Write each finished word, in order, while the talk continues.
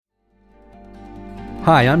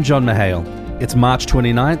Hi, I'm John Mahale. It's March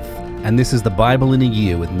 29th, and this is the Bible in a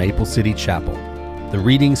Year with Maple City Chapel. The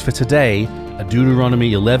readings for today are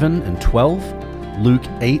Deuteronomy 11 and 12, Luke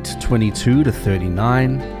 8, 22 to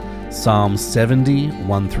 39, Psalm 70,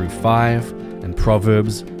 1 through 5, and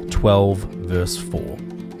Proverbs 12, verse 4.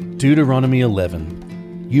 Deuteronomy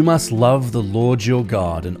 11. You must love the Lord your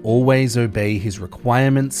God and always obey his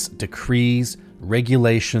requirements, decrees,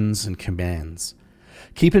 regulations, and commands.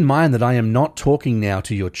 Keep in mind that I am not talking now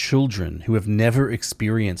to your children who have never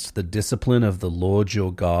experienced the discipline of the Lord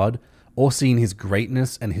your God or seen his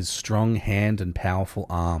greatness and his strong hand and powerful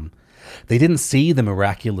arm. They didn't see the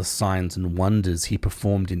miraculous signs and wonders he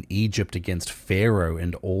performed in Egypt against Pharaoh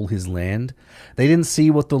and all his land. They didn't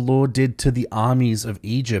see what the Lord did to the armies of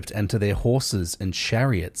Egypt and to their horses and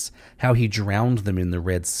chariots, how he drowned them in the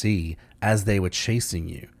Red Sea as they were chasing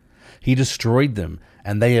you. He destroyed them,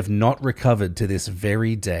 and they have not recovered to this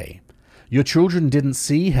very day. Your children didn't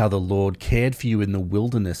see how the Lord cared for you in the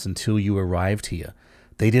wilderness until you arrived here.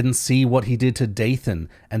 They didn't see what he did to Dathan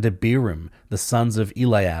and Abiram, the sons of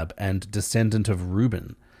Eliab and descendant of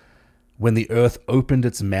Reuben, when the earth opened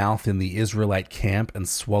its mouth in the Israelite camp and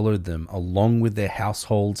swallowed them, along with their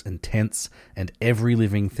households and tents and every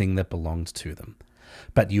living thing that belonged to them.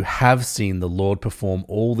 But you have seen the Lord perform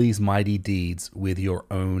all these mighty deeds with your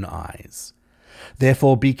own eyes.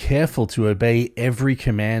 Therefore be careful to obey every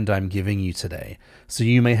command I'm giving you today, so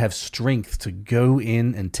you may have strength to go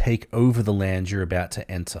in and take over the land you're about to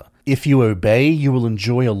enter. If you obey, you will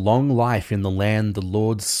enjoy a long life in the land the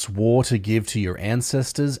Lord swore to give to your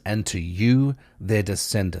ancestors and to you, their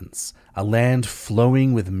descendants, a land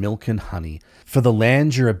flowing with milk and honey. For the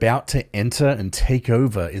land you're about to enter and take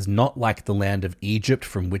over is not like the land of Egypt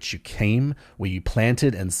from which you came, where you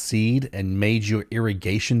planted and seed and made your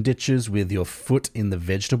irrigation ditches with your foot in the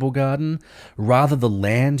vegetable garden. Rather, the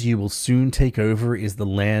land you will soon take over is the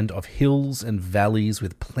land of hills and valleys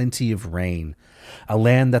with plenty of rain, a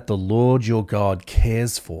land that the Lord your God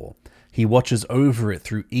cares for. He watches over it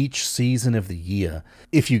through each season of the year.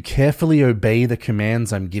 If you carefully obey the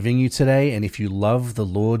commands I'm giving you today, and if you love the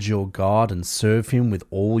Lord your God and serve him with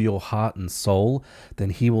all your heart and soul, then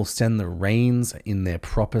he will send the rains in their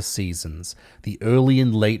proper seasons, the early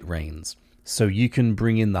and late rains, so you can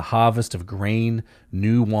bring in the harvest of grain,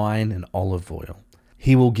 new wine, and olive oil.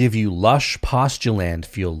 He will give you lush pasture land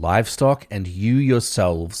for your livestock, and you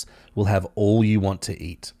yourselves will have all you want to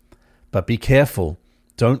eat. But be careful.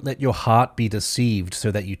 Don't let your heart be deceived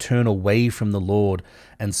so that you turn away from the Lord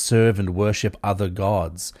and serve and worship other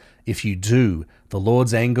gods. If you do, the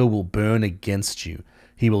Lord's anger will burn against you.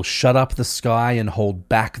 He will shut up the sky and hold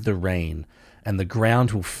back the rain, and the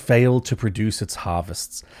ground will fail to produce its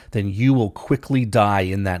harvests. Then you will quickly die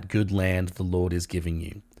in that good land the Lord is giving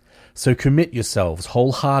you. So commit yourselves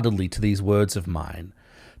wholeheartedly to these words of mine.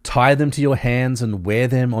 Tie them to your hands and wear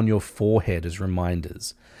them on your forehead as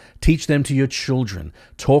reminders. Teach them to your children.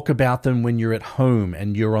 Talk about them when you're at home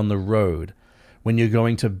and you're on the road, when you're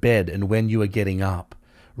going to bed and when you are getting up.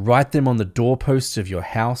 Write them on the doorposts of your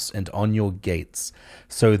house and on your gates,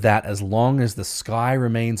 so that as long as the sky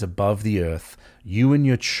remains above the earth, you and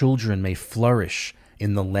your children may flourish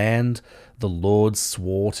in the land the Lord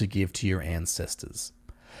swore to give to your ancestors.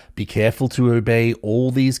 Be careful to obey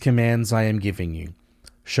all these commands I am giving you.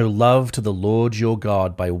 Show love to the Lord your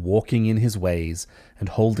God by walking in his ways and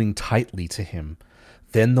holding tightly to him.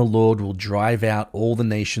 Then the Lord will drive out all the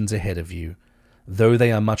nations ahead of you, though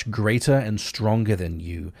they are much greater and stronger than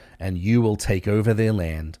you, and you will take over their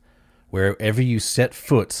land. Wherever you set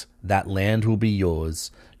foot, that land will be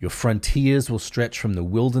yours. Your frontiers will stretch from the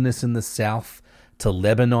wilderness in the south to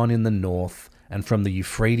Lebanon in the north, and from the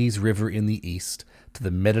Euphrates River in the east to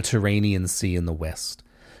the Mediterranean Sea in the west.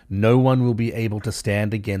 No one will be able to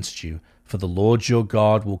stand against you, for the Lord your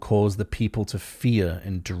God will cause the people to fear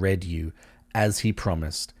and dread you, as he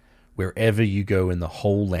promised, wherever you go in the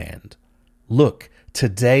whole land. Look,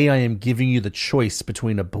 today I am giving you the choice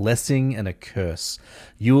between a blessing and a curse.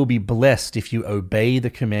 You will be blessed if you obey the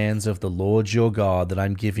commands of the Lord your God that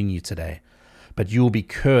I'm giving you today. But you will be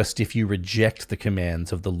cursed if you reject the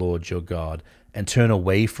commands of the Lord your God and turn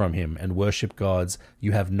away from him and worship gods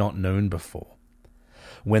you have not known before.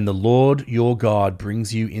 When the Lord your God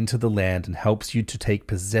brings you into the land and helps you to take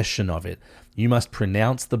possession of it, you must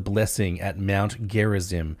pronounce the blessing at Mount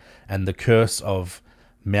Gerizim and the curse of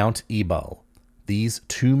Mount Ebal. These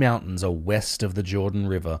two mountains are west of the Jordan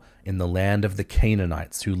River in the land of the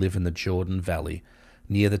Canaanites who live in the Jordan Valley,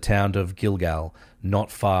 near the town of Gilgal,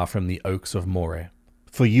 not far from the oaks of Moreh.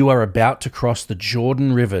 For you are about to cross the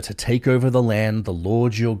Jordan River to take over the land the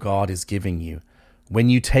Lord your God is giving you. When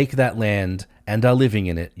you take that land and are living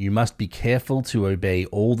in it, you must be careful to obey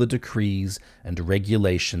all the decrees and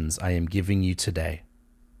regulations I am giving you today.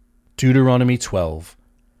 Deuteronomy 12.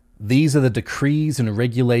 These are the decrees and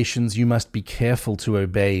regulations you must be careful to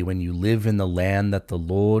obey when you live in the land that the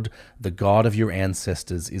Lord, the God of your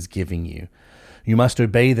ancestors, is giving you. You must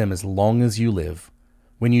obey them as long as you live.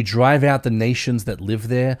 When you drive out the nations that live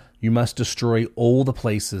there, you must destroy all the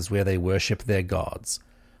places where they worship their gods.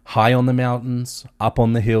 High on the mountains, up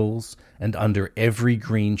on the hills, and under every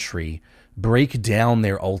green tree, break down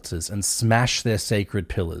their altars and smash their sacred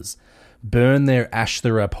pillars. Burn their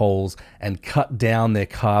Ashtoreth poles and cut down their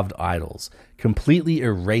carved idols. Completely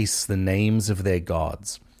erase the names of their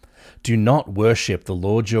gods. Do not worship the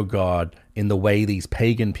Lord your God in the way these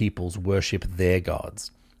pagan peoples worship their gods.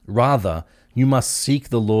 Rather, you must seek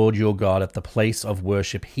the Lord your God at the place of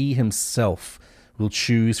worship he himself will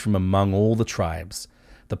choose from among all the tribes,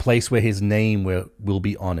 the place where his name will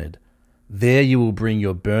be honored. There you will bring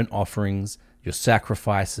your burnt offerings, your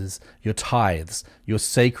sacrifices, your tithes, your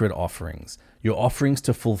sacred offerings, your offerings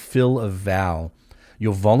to fulfill a vow,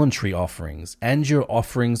 your voluntary offerings, and your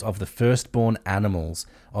offerings of the firstborn animals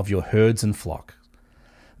of your herds and flocks.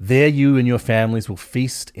 There you and your families will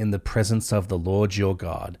feast in the presence of the Lord your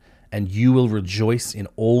God, and you will rejoice in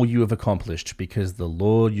all you have accomplished because the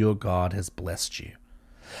Lord your God has blessed you.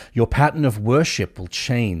 Your pattern of worship will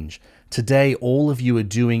change. Today, all of you are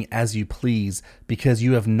doing as you please because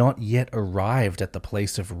you have not yet arrived at the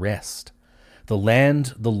place of rest, the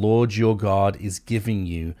land the Lord your God is giving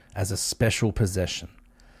you as a special possession.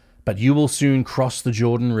 But you will soon cross the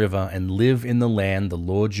Jordan River and live in the land the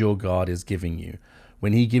Lord your God is giving you.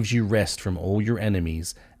 When he gives you rest from all your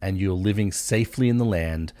enemies and you are living safely in the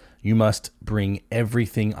land, you must bring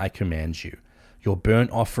everything I command you. Your burnt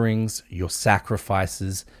offerings, your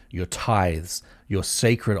sacrifices, your tithes, your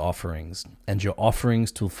sacred offerings, and your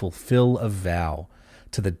offerings to fulfill a vow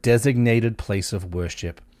to the designated place of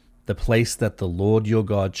worship, the place that the Lord your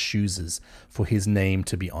God chooses for his name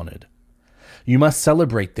to be honored. You must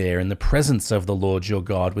celebrate there in the presence of the Lord your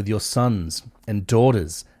God with your sons and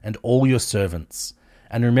daughters and all your servants.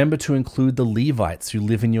 And remember to include the Levites who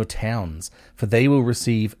live in your towns, for they will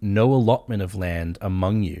receive no allotment of land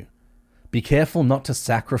among you. Be careful not to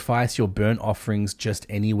sacrifice your burnt offerings just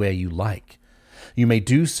anywhere you like. You may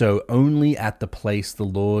do so only at the place the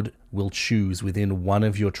Lord will choose within one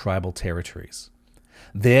of your tribal territories.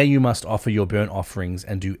 There you must offer your burnt offerings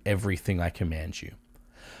and do everything I command you.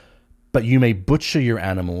 But you may butcher your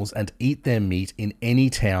animals and eat their meat in any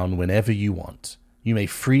town whenever you want. You may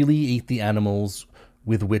freely eat the animals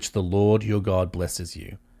with which the Lord your God blesses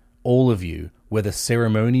you. All of you, whether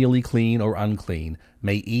ceremonially clean or unclean,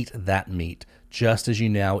 may eat that meat, just as you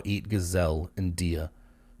now eat gazelle and deer.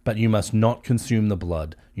 But you must not consume the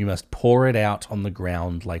blood. You must pour it out on the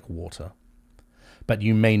ground like water. But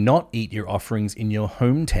you may not eat your offerings in your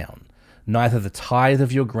hometown, neither the tithe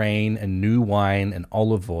of your grain and new wine and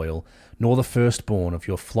olive oil, nor the firstborn of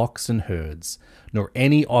your flocks and herds, nor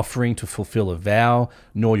any offering to fulfill a vow,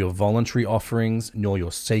 nor your voluntary offerings, nor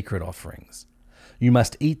your sacred offerings. You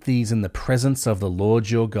must eat these in the presence of the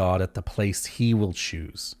Lord your God at the place he will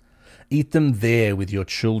choose. Eat them there with your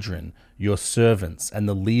children, your servants, and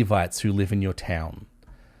the Levites who live in your town,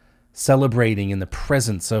 celebrating in the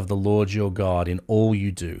presence of the Lord your God in all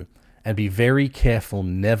you do, and be very careful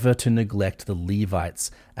never to neglect the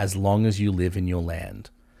Levites as long as you live in your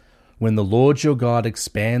land. When the Lord your God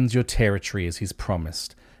expands your territory as he's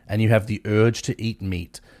promised, and you have the urge to eat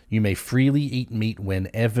meat, you may freely eat meat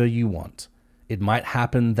whenever you want. It might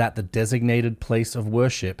happen that the designated place of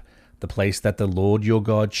worship, the place that the Lord your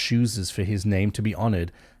God chooses for his name to be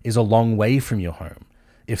honored, is a long way from your home.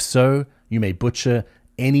 If so, you may butcher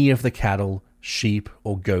any of the cattle, sheep,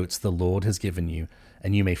 or goats the Lord has given you,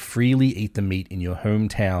 and you may freely eat the meat in your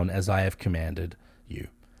hometown as I have commanded you.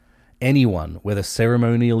 Anyone, whether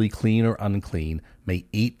ceremonially clean or unclean, may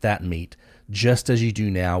eat that meat, just as you do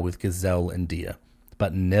now with gazelle and deer,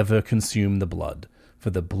 but never consume the blood. For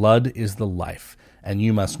the blood is the life, and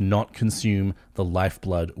you must not consume the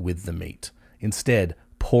lifeblood with the meat. Instead,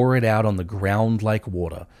 pour it out on the ground like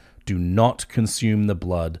water. Do not consume the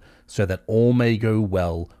blood, so that all may go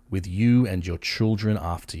well with you and your children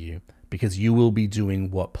after you, because you will be doing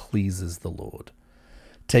what pleases the Lord.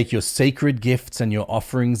 Take your sacred gifts and your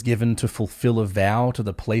offerings given to fulfill a vow to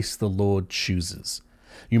the place the Lord chooses.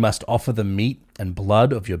 You must offer the meat and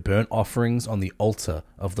blood of your burnt offerings on the altar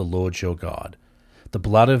of the Lord your God. The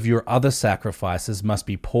blood of your other sacrifices must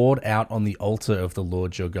be poured out on the altar of the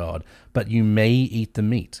Lord your God, but you may eat the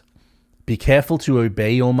meat. Be careful to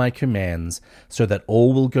obey all my commands, so that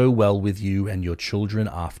all will go well with you and your children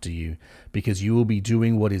after you, because you will be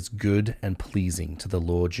doing what is good and pleasing to the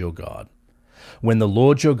Lord your God. When the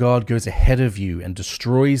Lord your God goes ahead of you and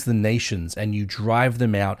destroys the nations, and you drive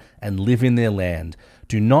them out and live in their land,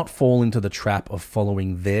 do not fall into the trap of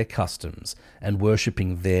following their customs and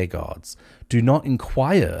worshipping their gods. Do not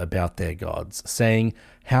inquire about their gods, saying,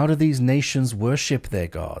 "How do these nations worship their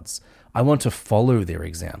gods? I want to follow their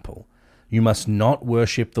example." You must not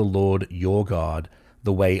worship the Lord your God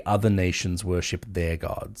the way other nations worship their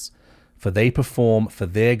gods, for they perform for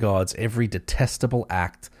their gods every detestable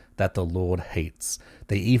act that the Lord hates.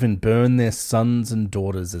 They even burn their sons and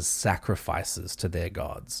daughters as sacrifices to their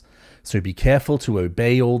gods. So be careful to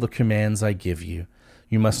obey all the commands I give you.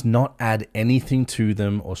 You must not add anything to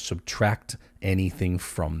them or subtract anything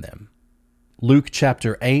from them. Luke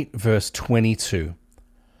chapter 8, verse 22.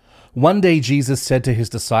 One day Jesus said to his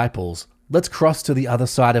disciples, "Let's cross to the other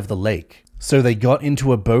side of the lake." So they got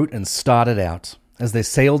into a boat and started out. As they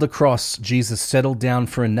sailed across, Jesus settled down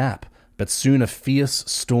for a nap, but soon a fierce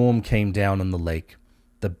storm came down on the lake.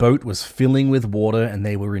 The boat was filling with water and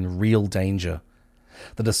they were in real danger.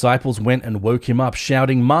 The disciples went and woke him up,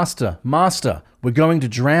 shouting, "Master, Master, we're going to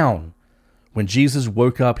drown." When Jesus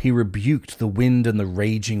woke up, he rebuked the wind and the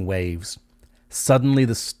raging waves. Suddenly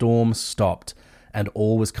the storm stopped and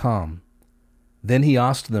all was calm. Then he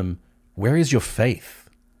asked them, "Where is your faith?"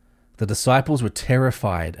 The disciples were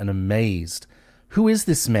terrified and amazed. "Who is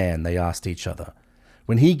this man?" they asked each other.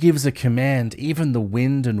 "When he gives a command, even the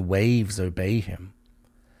wind and waves obey him."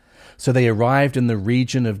 So they arrived in the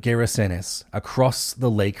region of Gerasenes, across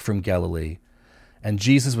the lake from Galilee. And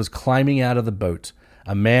Jesus was climbing out of the boat.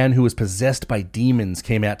 A man who was possessed by demons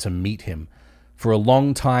came out to meet him. For a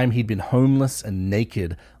long time he'd been homeless and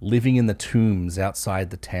naked, living in the tombs outside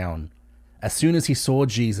the town. As soon as he saw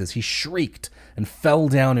Jesus, he shrieked and fell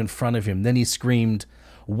down in front of him. Then he screamed,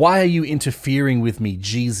 "Why are you interfering with me,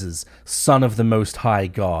 Jesus, Son of the Most High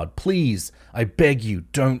God? Please, I beg you,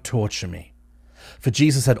 don't torture me." For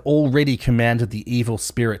Jesus had already commanded the evil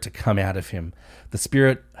spirit to come out of him. The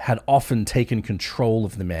spirit had often taken control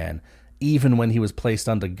of the man. Even when he was placed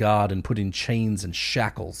under guard and put in chains and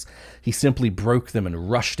shackles, he simply broke them and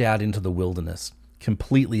rushed out into the wilderness,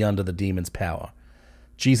 completely under the demon's power.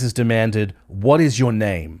 Jesus demanded, "What is your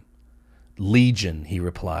name?" "Legion," he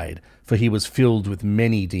replied, for he was filled with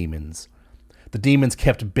many demons. The demons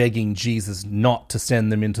kept begging Jesus not to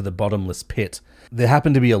send them into the bottomless pit. There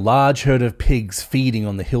happened to be a large herd of pigs feeding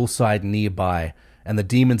on the hillside nearby, and the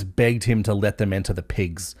demons begged him to let them enter the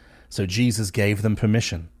pigs, so Jesus gave them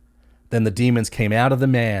permission. Then the demons came out of the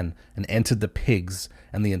man and entered the pigs,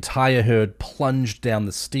 and the entire herd plunged down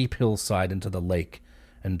the steep hillside into the lake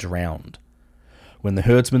and drowned. When the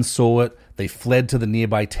herdsmen saw it, they fled to the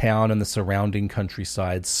nearby town and the surrounding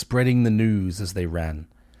countryside, spreading the news as they ran.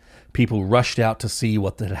 People rushed out to see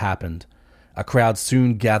what had happened. A crowd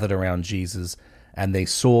soon gathered around Jesus, and they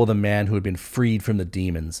saw the man who had been freed from the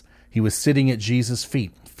demons. He was sitting at Jesus'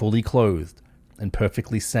 feet, fully clothed and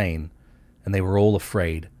perfectly sane, and they were all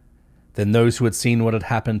afraid. Then those who had seen what had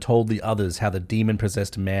happened told the others how the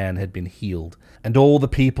demon-possessed man had been healed. And all the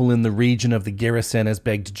people in the region of the Gerasenes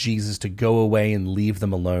begged Jesus to go away and leave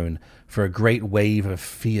them alone, for a great wave of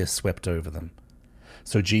fear swept over them.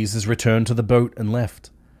 So Jesus returned to the boat and left,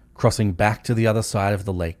 crossing back to the other side of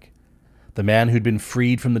the lake. The man who'd been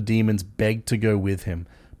freed from the demons begged to go with him,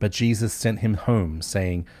 but Jesus sent him home,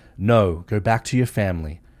 saying, "No, go back to your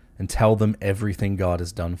family and tell them everything God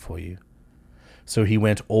has done for you." So he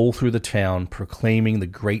went all through the town, proclaiming the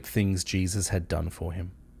great things Jesus had done for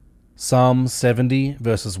him. Psalm 70,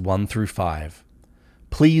 verses 1 through 5.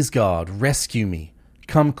 Please God, rescue me.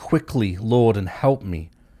 Come quickly, Lord, and help me.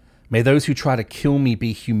 May those who try to kill me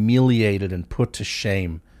be humiliated and put to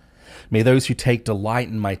shame. May those who take delight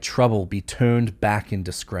in my trouble be turned back in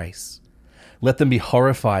disgrace. Let them be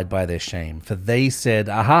horrified by their shame, for they said,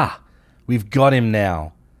 "Aha, we've got him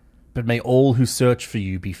now." But may all who search for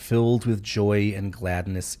you be filled with joy and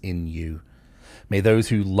gladness in you. May those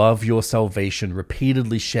who love your salvation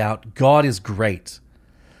repeatedly shout, "God is great."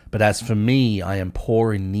 But as for me, I am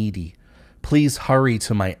poor and needy. Please hurry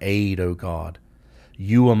to my aid, O God.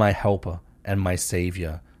 You are my helper and my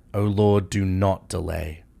Savior. O Lord, do not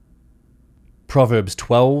delay. Proverbs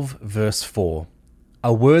 12, verse 4.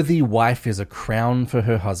 A worthy wife is a crown for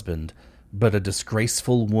her husband, but a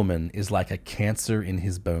disgraceful woman is like a cancer in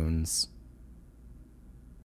his bones.